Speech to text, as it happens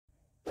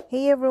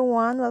Hey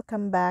everyone,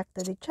 welcome back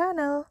to the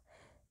channel.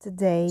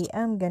 Today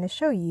I'm gonna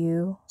show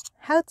you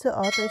how to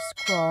auto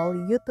scroll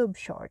YouTube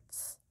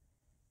Shorts.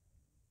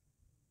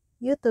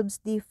 YouTube's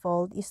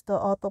default is to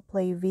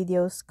autoplay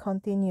videos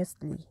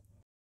continuously,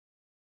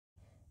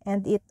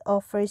 and it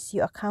offers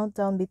you a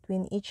countdown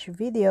between each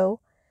video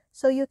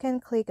so you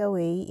can click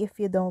away if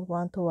you don't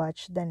want to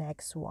watch the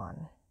next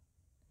one.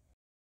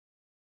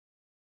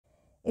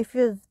 If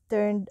you've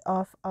turned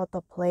off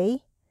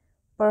autoplay,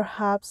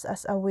 perhaps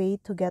as a way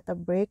to get a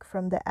break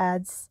from the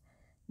ads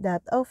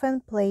that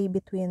often play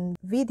between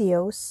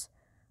videos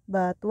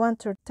but want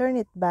to turn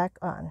it back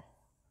on,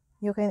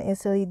 you can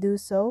easily do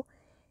so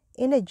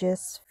in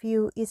just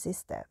few easy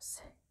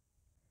steps.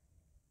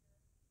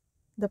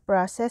 The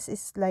process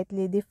is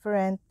slightly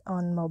different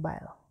on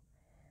mobile,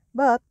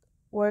 but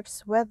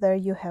works whether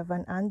you have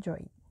an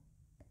Android.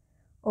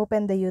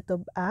 Open the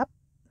YouTube app,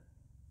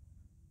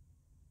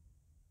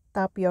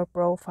 tap your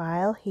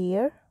profile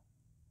here,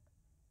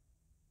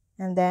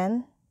 and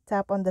then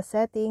tap on the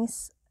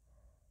settings.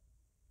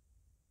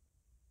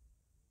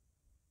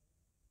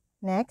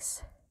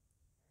 Next,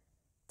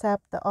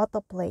 tap the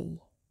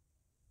autoplay.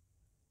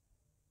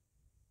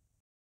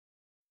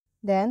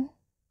 Then,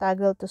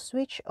 toggle to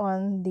switch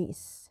on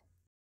this.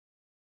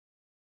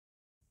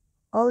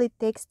 All it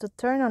takes to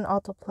turn on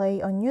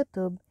autoplay on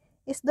YouTube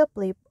is the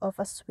flip of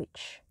a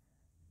switch,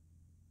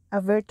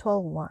 a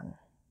virtual one.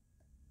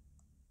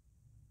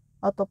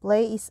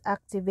 Autoplay is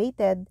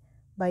activated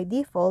by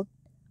default,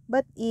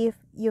 but if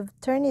you've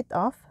turned it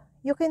off,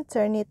 you can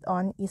turn it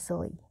on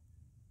easily.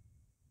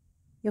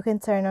 You can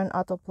turn on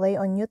autoplay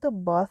on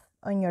YouTube both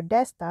on your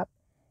desktop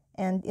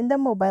and in the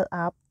mobile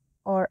app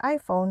or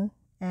iPhone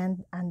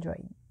and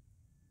Android.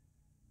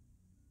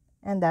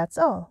 And that's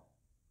all.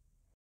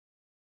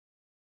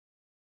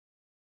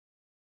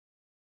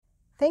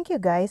 Thank you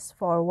guys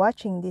for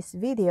watching these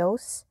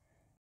videos,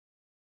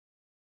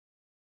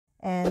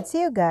 and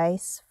see you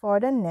guys for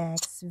the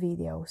next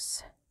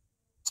videos.